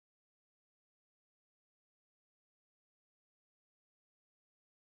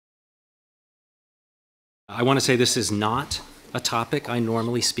I want to say this is not a topic I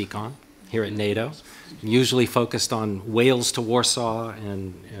normally speak on here at NATO. I'm usually focused on Wales to Warsaw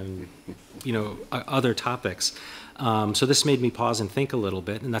and other topics. So this made me pause and think a little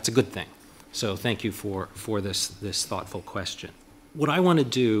bit, and that's a good thing. So thank you for this thoughtful question. What I want to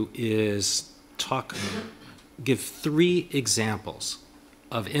do is give 3 examples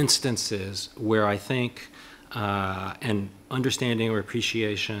of instances where I think an understanding or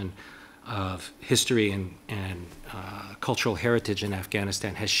appreciation of history and cultural heritage in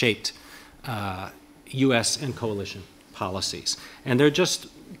Afghanistan has shaped U.S. and coalition policies. And they're just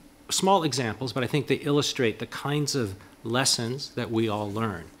small examples, but I think they illustrate the kinds of lessons that we all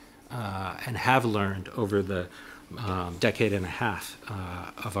learn and have learned over the decade and a half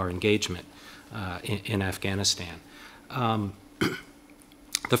of our engagement in Afghanistan.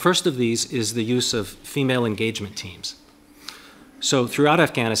 The first of these is the use of female engagement teams. So throughout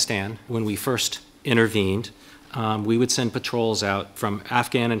Afghanistan, when we first intervened, we would send patrols out from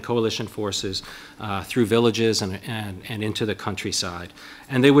Afghan and coalition forces through villages and into the countryside,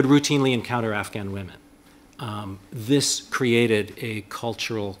 and they would routinely encounter Afghan women. This created a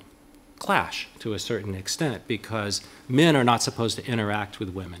cultural clash to a certain extent because men are not supposed to interact with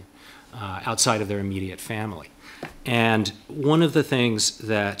women outside of their immediate family. And one of the things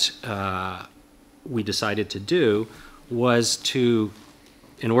that we decided to do was to,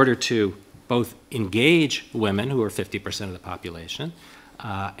 in order to both engage women, who are 50% of the population,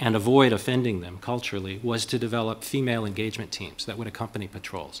 and avoid offending them culturally, was to develop female engagement teams that would accompany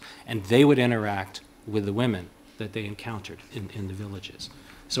patrols. And they would interact with the women that they encountered in the villages.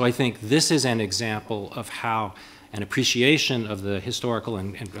 So I think this is an example of how an appreciation of the historical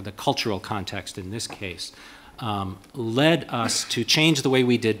and the cultural context in this case led us to change the way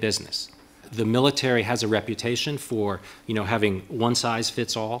we did business. The military has a reputation for, having one size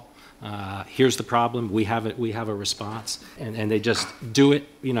fits all. Here's the problem. We have a response, and they just do it,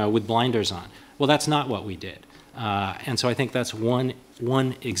 with blinders on. Well, that's not what we did, and so I think that's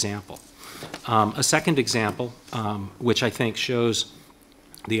one example. A second example, which I think shows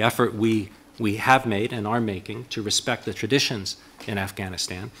the effort we have made and are making to respect the traditions in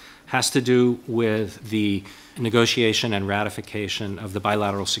Afghanistan, has to do with the negotiation and ratification of the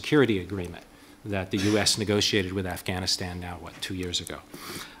bilateral security agreement that the U.S. negotiated with Afghanistan now, 2 years ago.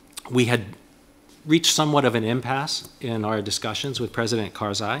 We had reached somewhat of an impasse in our discussions with President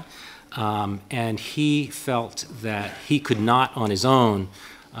Karzai, and he felt that he could not on his own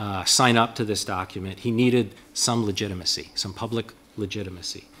sign up to this document. He needed some legitimacy, some public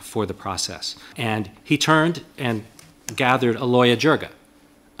legitimacy for the process. And he turned and gathered a loya jirga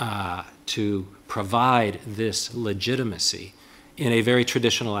to provide this legitimacy in a very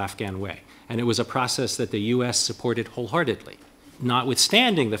traditional Afghan way. And it was a process that the U.S. supported wholeheartedly,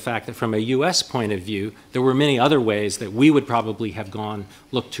 notwithstanding the fact that from a U.S. point of view, there were many other ways that we would probably have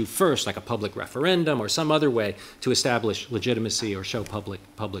looked to first, like a public referendum or some other way to establish legitimacy or show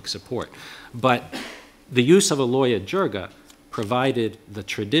public support. But the use of a loya jirga provided the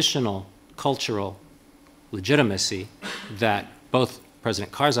traditional cultural legitimacy that both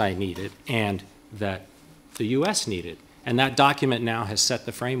President Karzai needed and that the U.S. needed. And that document now has set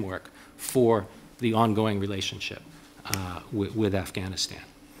the framework for the ongoing relationship with Afghanistan.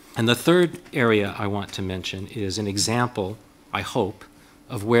 And the third area I want to mention is an example, I hope,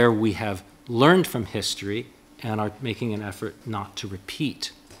 of where we have learned from history and are making an effort not to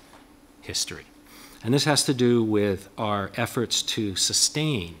repeat history. And this has to do with our efforts to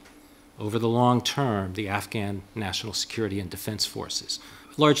sustain, over the long term, the Afghan national security and defense forces,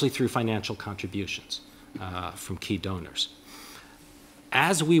 largely through financial contributions from key donors.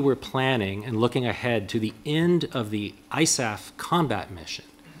 As we were planning and looking ahead to the end of the ISAF combat mission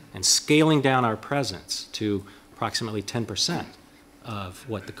and scaling down our presence to approximately 10% of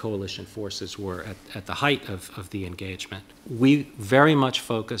what the coalition forces were at the height of the engagement, we very much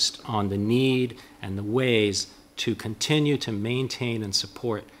focused on the need and the ways to continue to maintain and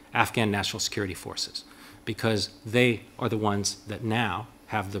support Afghan national security forces, because they are the ones that now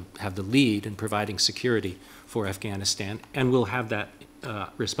have the lead in providing security for Afghanistan and will have that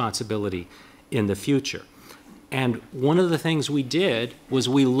responsibility in the future. And one of the things we did was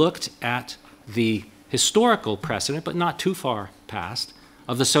we looked at the historical precedent, but not too far past,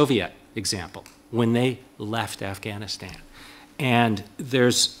 of the Soviet example when they left Afghanistan. And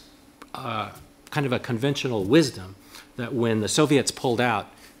there's kind of a conventional wisdom that when the Soviets pulled out,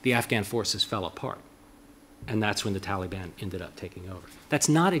 the Afghan forces fell apart. And that's when the Taliban ended up taking over. That's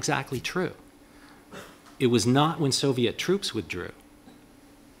not exactly true. It was not when Soviet troops withdrew.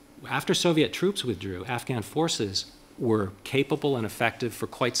 After Soviet troops withdrew, Afghan forces were capable and effective for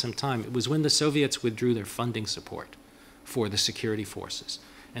quite some time. It was when the Soviets withdrew their funding support for the security forces,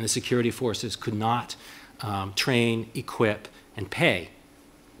 and the security forces could not train, equip, and pay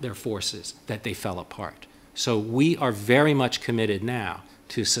their forces that they fell apart. So we are very much committed now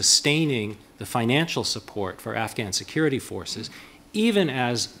to sustaining the financial support for Afghan security forces, even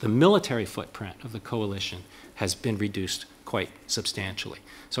as the military footprint of the coalition has been reduced quite substantially.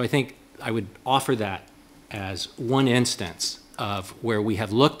 So I think I would offer that as one instance of where we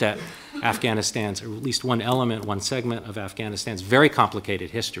have looked at Afghanistan's, or at least one element, one segment of Afghanistan's very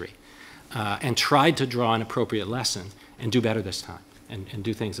complicated history, and tried to draw an appropriate lesson and do better this time, and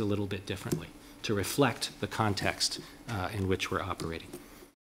do things a little bit differently to reflect the context in which we're operating.